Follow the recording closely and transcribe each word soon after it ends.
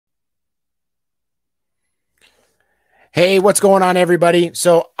Hey, what's going on, everybody?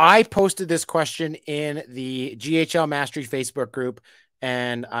 So I posted this question in the GHL Mastery Facebook group,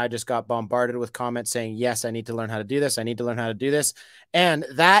 and I just got bombarded with comments saying, yes, I need to learn how to do this. I need to learn how to do this. And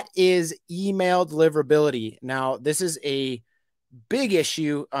that is email deliverability. Now, this is a big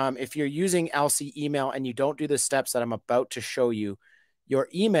issue. If you're using LC email and you don't do the steps that I'm about to show you, your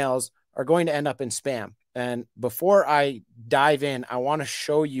emails are going to end up in spam. And before I dive in, I want to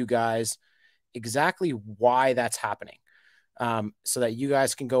show you guys exactly why that's happening, so that you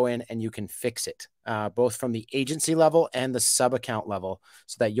guys can go in and you can fix it, both from the agency level and the sub account level,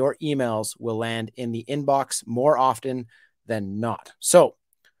 so that your emails will land in the inbox more often than not. So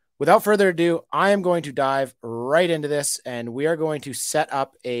without further ado, I am going to dive right into this, and we are going to set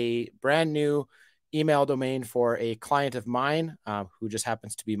up a brand new email domain for a client of mine, who just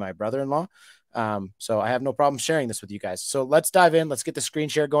happens to be my brother-in-law. So I have no problem sharing this with you guys. So let's dive in. Let's get the screen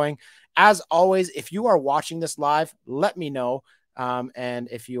share going. As always, if you are watching this live, let me know. And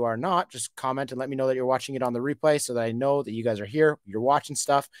if you are not, just comment and let me know that you're watching it on the replay, so that I know that you guys are here, you're watching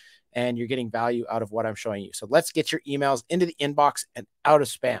stuff, and you're getting value out of what I'm showing you. So let's get your emails into the inbox and out of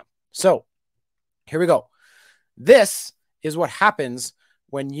spam. So here we go. This is what happens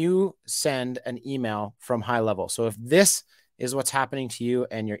when you send an email from HighLevel. So if this is what's happening to you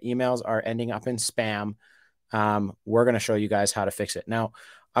and your emails are ending up in spam, we're going to show you guys how to fix it. Now,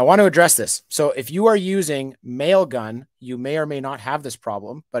 I want to address this. So if you are using Mailgun, you may or may not have this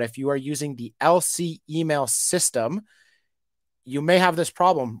problem. But if you are using the LC email system, you may have this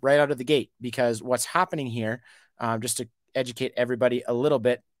problem right out of the gate, because what's happening here, just to educate everybody a little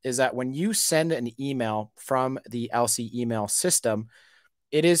bit, is that when you send an email from the LC email system,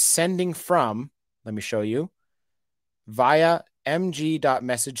 it is sending from, let me show you, via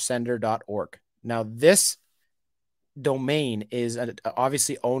mg.messagesender.org. Now, this domain is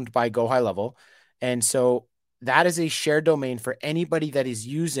obviously owned by GoHighlevel. And so that is a shared domain for anybody that is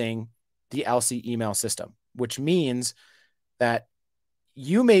using the LC email system, which means that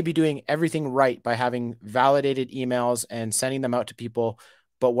you may be doing everything right by having validated emails and sending them out to people.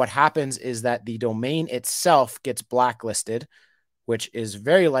 But what happens is that the domain itself gets blacklisted, which is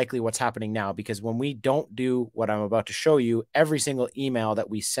very likely what's happening now, because when we don't do what I'm about to show you, every single email that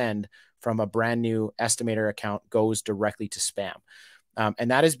we send from a brand new estimator account goes directly to spam.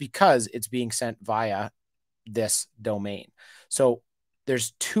 And that is because it's being sent via this domain. So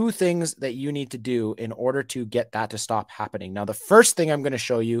there's two things that you need to do in order to get that to stop happening. Now, the first thing I'm going to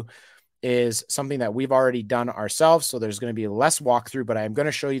show you is something that we've already done ourselves. So there's going to be less walkthrough, but I'm going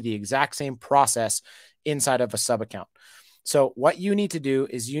to show you the exact same process inside of a sub account. So what you need to do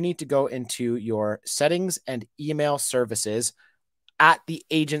is you need to go into your settings and email services at the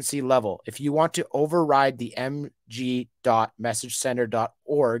agency level. If you want to override the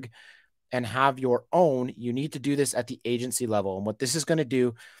mg.messagesender.org and have your own, you need to do this at the agency level. And what this is going to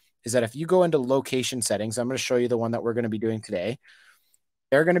do is that if you go into location settings, I'm going to show you the one that we're going to be doing today.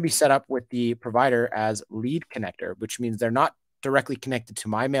 They're going to be set up with the provider as lead connector, which means they're not directly connected to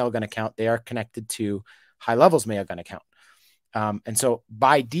my Mailgun account. They are connected to HighLevel's Mailgun account. And so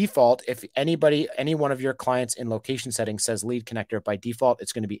by default, if any one of your clients in location settings says lead connector, by default,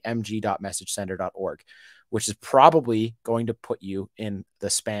 it's going to be mg.messagesender.org, which is probably going to put you in the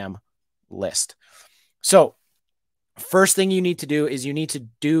spam list. So first thing you need to do is you need to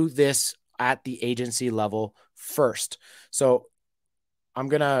do this at the agency level first. So I'm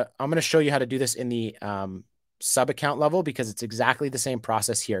going to show you how to do this in the sub account level, because it's exactly the same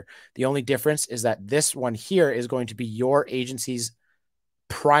process here. The only difference is that this one here is going to be your agency's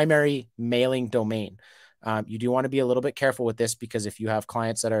primary mailing domain. You do want to be a little bit careful with this, because if you have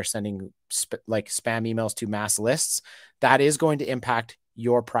clients that are sending like spam emails to mass lists, that is going to impact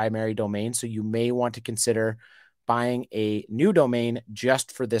your primary domain. So you may want to consider buying a new domain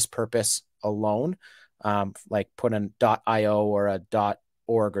just for this purpose alone, like put an .io or a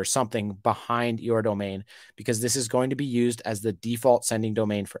 .org or something behind your domain, because this is going to be used as the default sending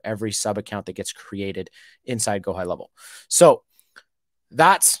domain for every sub account that gets created inside GoHighlevel. So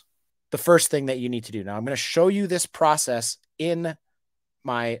that's the first thing that you need to do. Now I'm going to show you this process in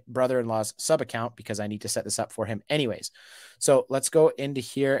my brother-in-law's sub account, because I need to set this up for him anyways. So let's go into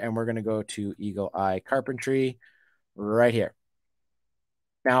here, and we're going to go to Eagle Eye Carpentry right here.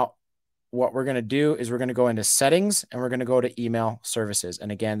 Now, what we're going to do is we're going to go into settings, and we're going to go to email services.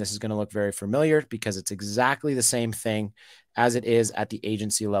 And again, this is going to look very familiar, because it's exactly the same thing as it is at the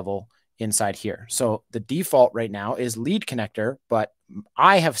agency level inside here. So the default right now is lead connector, but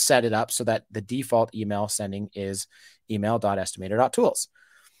I have set it up so that the default email sending is email.estimator.tools.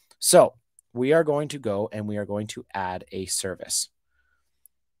 So we are going to go and we are going to add a service.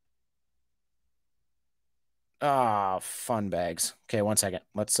 Ah, fun bags. Okay, 1 second.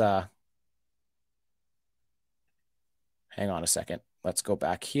 Let's hang on a second. Let's go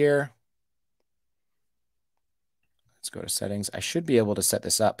back here. Let's go to settings. I should be able to set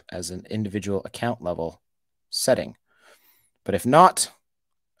this up as an individual account level setting. But if not,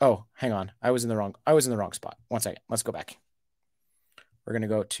 oh, hang on. I was in the wrong spot. 1 second. Let's go back. We're going to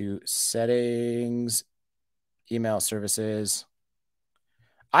go to settings, email services.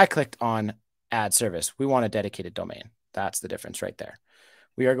 I clicked on add service. We want a dedicated domain. That's the difference right there.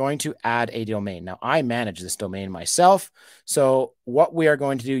 We are going to add a domain. Now, I manage this domain myself. So what we are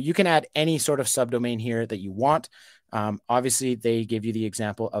going to do, you can add any sort of subdomain here that you want. Obviously, they give you the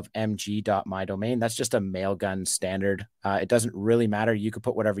example of mg.mydomain. That's just a mailgun standard. It doesn't really matter. You could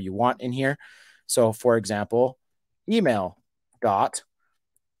put whatever you want in here. So, for example, email.eagle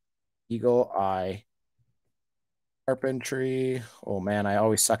eye carpentry. Oh, man, I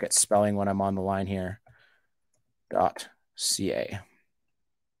always suck at spelling when I'm on the line here. .ca.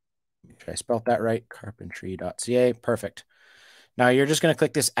 Should I spell that right? Carpentry.ca. Perfect. Now you're just going to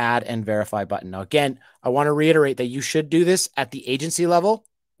click this add and verify button. Now, again, I want to reiterate that you should do this at the agency level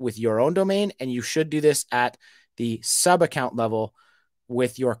with your own domain, and you should do this at the sub account level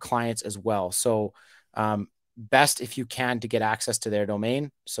with your clients as well. So best if you can to get access to their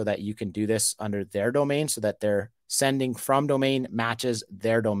domain so that you can do this under their domain so that their sending from domain matches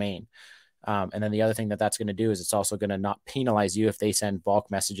their domain. And then the other thing that that's going to do is it's also going to not penalize you if they send bulk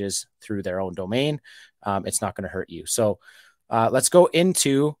messages through their own domain. It's not going to hurt you. So let's go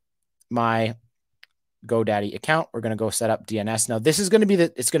into my GoDaddy account. We're going to go set up DNS. Now this is going to be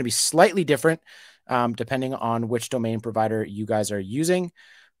it's going to be slightly different depending on which domain provider you guys are using.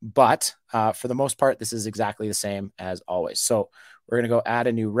 But for the most part, this is exactly the same as always. So we're going to go add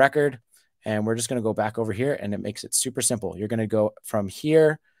a new record, and we're just going to go back over here, and it makes it super simple. You're going to go from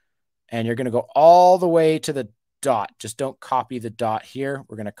here, and you're going to go all the way to the dot. Just don't copy the dot here.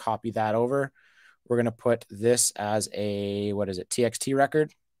 We're going to copy that over. We're going to put this as a, what is it, TXT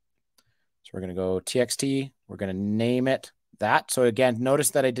record. So we're going to go TXT. We're going to name it that. So again,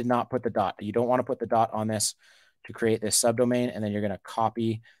 notice that I did not put the dot. You don't want to put the dot on this to create this subdomain. And then you're going to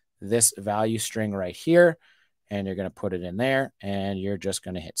copy this value string right here, and you're going to put it in there, and you're just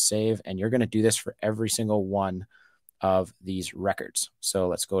going to hit save. And you're going to do this for every single one of these records. So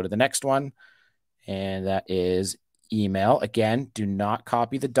let's go to the next one, and that is email. Again, do not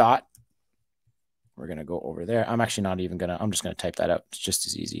copy the dot. We're going to go over there. I'm actually not even going to, I'm just going to type that out. It's just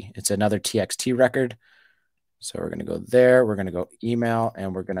as easy. It's another TXT record. So we're going to go there. We're going to go email,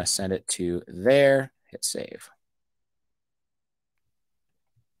 and we're going to send it to there. Hit save.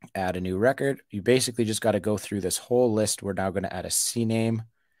 Add a new record. You basically just got to go through this whole list. We're now going to add a CNAME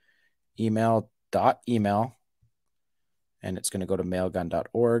email.email. And it's going to go to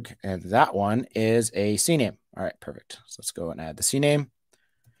mailgun.org. And that one is a CNAME. All right, perfect. So let's go and add the CNAME,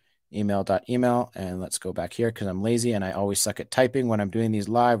 email.email. And let's go back here because I'm lazy and I always suck at typing when I'm doing these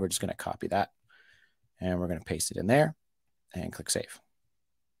live. We're just going to copy that. And we're going to paste it in there and click save.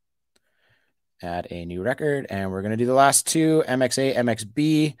 Add a new record. And we're going to do the last two, MXA,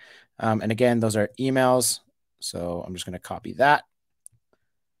 MXB. And again, those are emails. So I'm just going to copy that.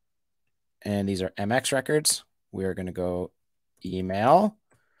 And these are MX records. We're going to go email,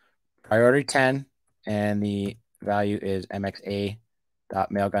 priority 10, and the value is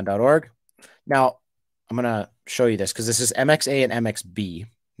mxa.mailgun.org. Now, I'm going to show you this because this is MXA and MXB.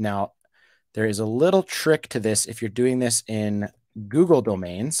 Now, there is a little trick to this if you're doing this in Google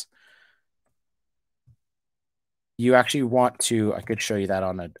domains. You actually want to, I could show you that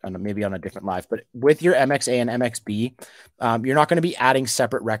maybe on a different live, but with your MXA and MXB, you're not going to be adding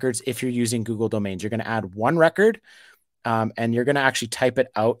separate records if you're using Google domains. You're going to add one record, and you're going to actually type it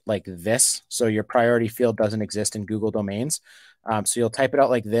out like this. So your priority field doesn't exist in Google domains. So you'll type it out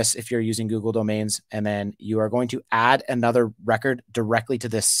like this if you're using Google domains, and then you are going to add another record directly to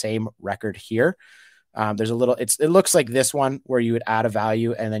this same record here. There's a little, it looks like this one where you would add a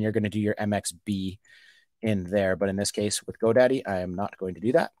value, and then you're going to do your MXB in there. But in this case with GoDaddy, I am not going to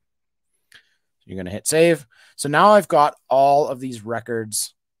do that. You're going to hit save. So now I've got all of these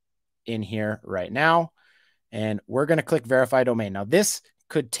records in here right now, and we're going to click verify domain. Now this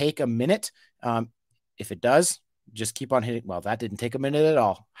could take a minute. If it does, just keep on hitting. Well, that didn't take a minute at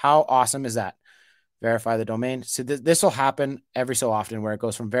all. How awesome is that? Verify the domain. So this will happen every so often where it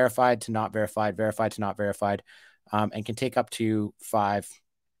goes from verified to not verified, verified to not verified, and can take up to 5.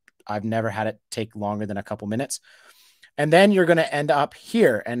 I've never had it take longer than a couple minutes. And then you're going to end up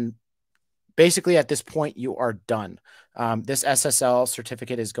here. And basically at this point, you are done. This SSL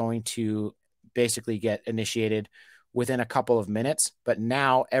certificate is going to basically get initiated within a couple of minutes. But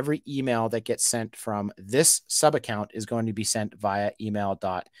now every email that gets sent from this sub account is going to be sent via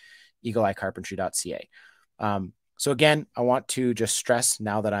email.eagleeyecarpentry.ca. So again, I want to just stress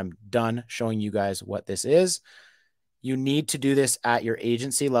now that I'm done showing you guys what this is, you need to do this at your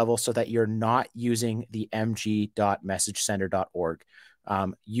agency level so that you're not using the mg.messagesender.org.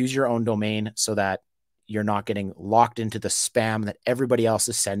 Use your own domain so that you're not getting locked into the spam that everybody else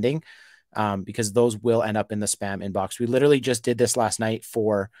is sending, because those will end up in the spam inbox. We literally just did this last night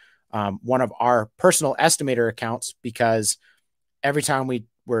for one of our personal estimator accounts, because every time we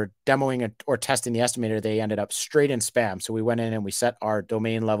were demoing or testing the estimator, they ended up straight in spam. So we went in and we set our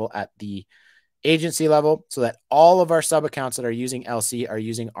domain level at the agency level so that all of our sub accounts that are using LC are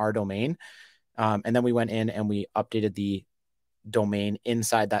using our domain. And then we went in and we updated the domain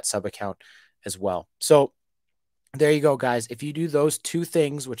inside that sub account as well. So there you go, guys. If you do those two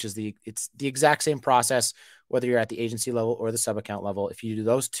things, which is it's the exact same process, whether you're at the agency level or the sub account level, if you do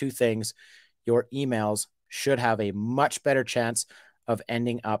those two things, your emails should have a much better chance of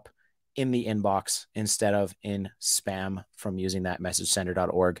ending up in the inbox instead of in spam from using that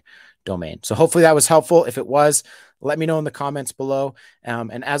messagesender.org domain. So hopefully that was helpful. If it was, let me know in the comments below.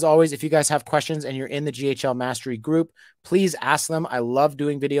 And as always, if you guys have questions and you're in the GHL Mastery group, please ask them. I love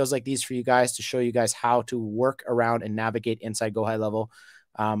doing videos like these for you guys to show you guys how to work around and navigate inside GoHighlevel.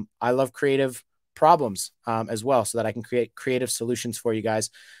 I love creative problems as well, so that I can create creative solutions for you guys.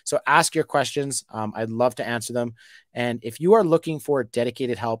 So ask your questions. I'd love to answer them. And if you are looking for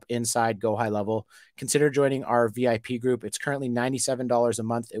dedicated help inside GoHighlevel, consider joining our VIP group. It's currently $97 a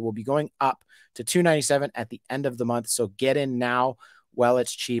month. It will be going up to $297 at the end of the month. So get in now while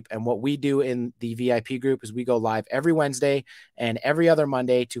it's cheap. And what we do in the VIP group is we go live every Wednesday and every other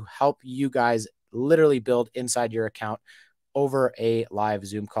Monday to help you guys literally build inside your account over a live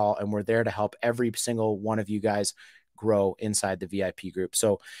Zoom call. And we're there to help every single one of you guys grow inside the VIP group.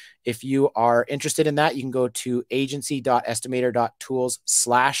 So if you are interested in that, you can go to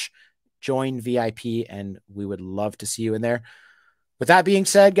agency.estimator.tools/join VIP, and we would love to see you in there. With that being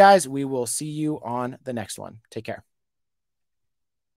said, guys, we will see you on the next one. Take care.